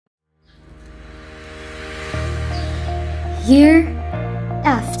Year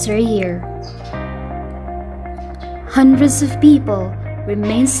after year, hundreds of people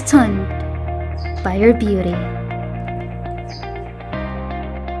remain stunned by your beauty.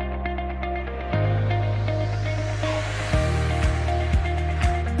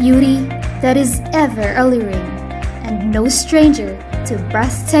 Beauty that is ever alluring and no stranger to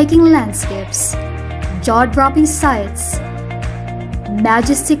breathtaking landscapes, jaw-dropping sights,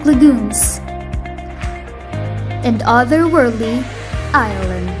 majestic lagoons, and otherworldly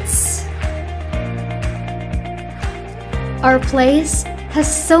islands. Our place has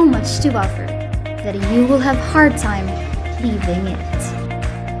so much to offer that you will have a hard time leaving it.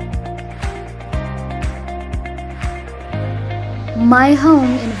 My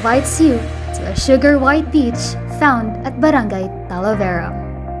home invites you to a sugar white beach found at Barangay Talavera.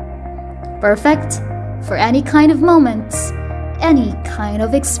 Perfect for any kind of moments, any kind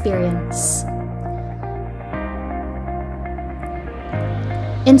of experience.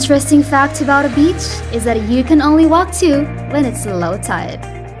 Interesting fact about a beach is that you can only walk to when it's low tide.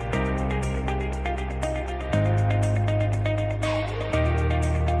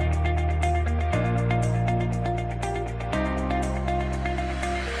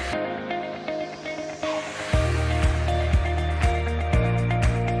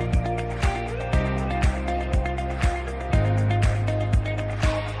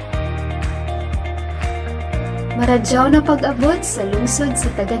 Maradyaw na pag-abot sa lungsod sa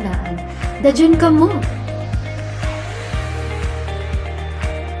Tagana-an, dadyun ka mo!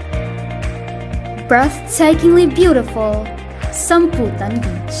 Breathtakingly beautiful Samputan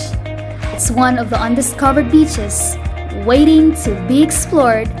Beach. It's one of the undiscovered beaches waiting to be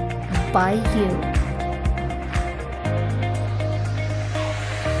explored by you.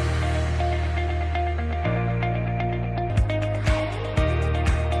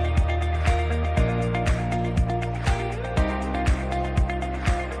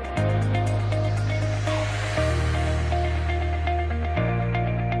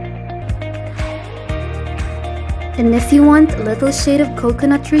 And if you want a little shade of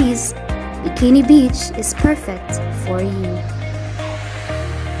coconut trees, Bikini Beach is perfect for you.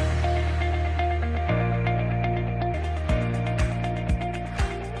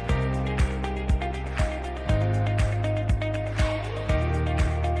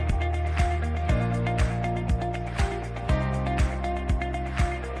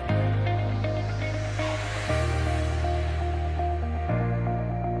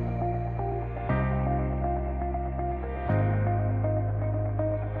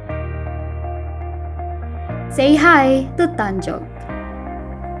 Say hi to Tanjog,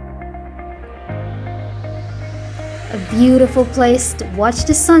 a beautiful place to watch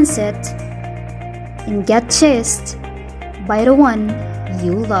the sunset and get chased by the one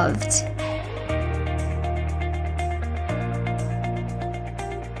you loved.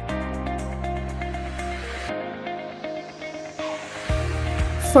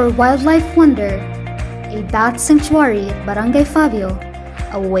 For wildlife wonder, a bat sanctuary at Barangay Fabio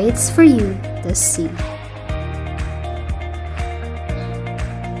awaits for you to see.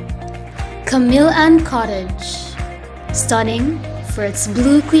 Tagana-an Cottage, stunning for its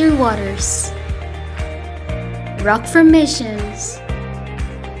blue clear waters, rock formations,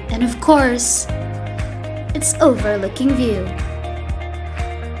 and of course, its overlooking view.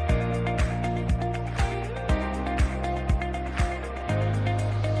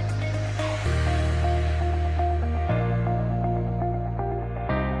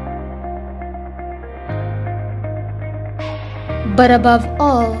 But above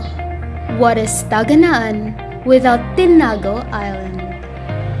all, what is Tagana-an without Tinago Island?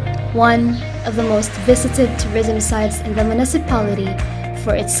 One of the most visited tourism sites in the municipality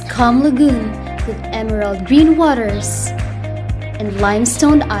for its calm lagoon with emerald green waters and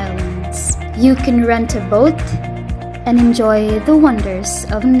limestone islands. You can rent a boat and enjoy the wonders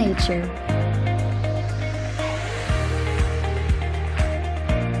of nature.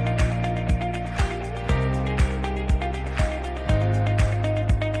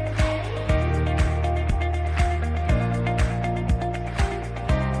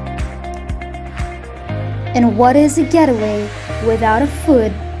 And what is a getaway without a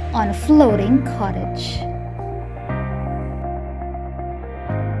food on a floating cottage?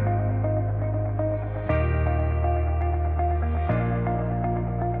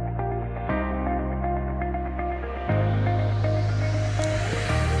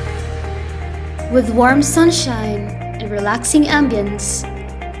 With warm sunshine and relaxing ambience,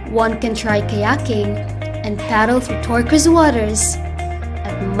 one can try kayaking and paddle through turquoise waters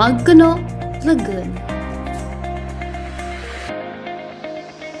at Magkuno Lagoon.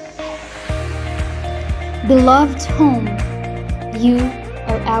 Beloved home You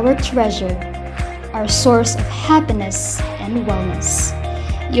are our treasure, our source of happiness and wellness.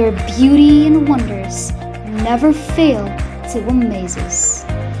 Your beauty and wonders never fail to amaze us.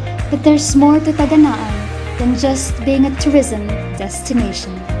 But there's more to Tagana-an than just being a tourism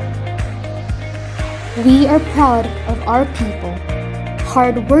destination. We are proud of our people,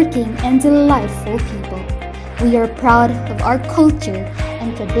 hardworking and delightful people. We are proud of our culture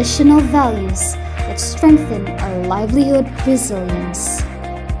and traditional values that strengthen our livelihood resilience.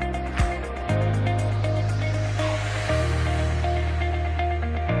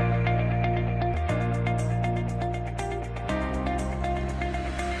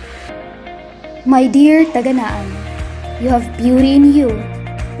 My dear Tagana-an, you have beauty in you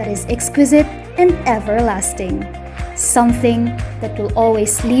that is exquisite and everlasting, something that will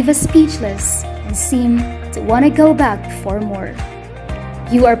always leave us speechless and seem to want to go back for more.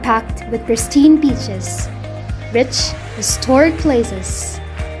 You are packed with pristine beaches, rich historic places,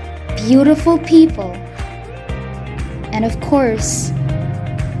 beautiful people, and of course,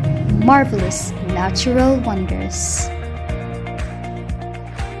 marvelous natural wonders.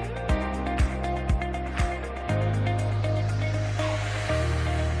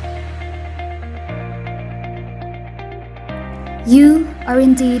 You are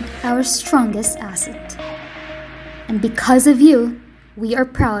indeed our strongest asset. And because of you, we are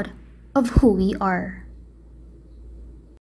proud of who we are.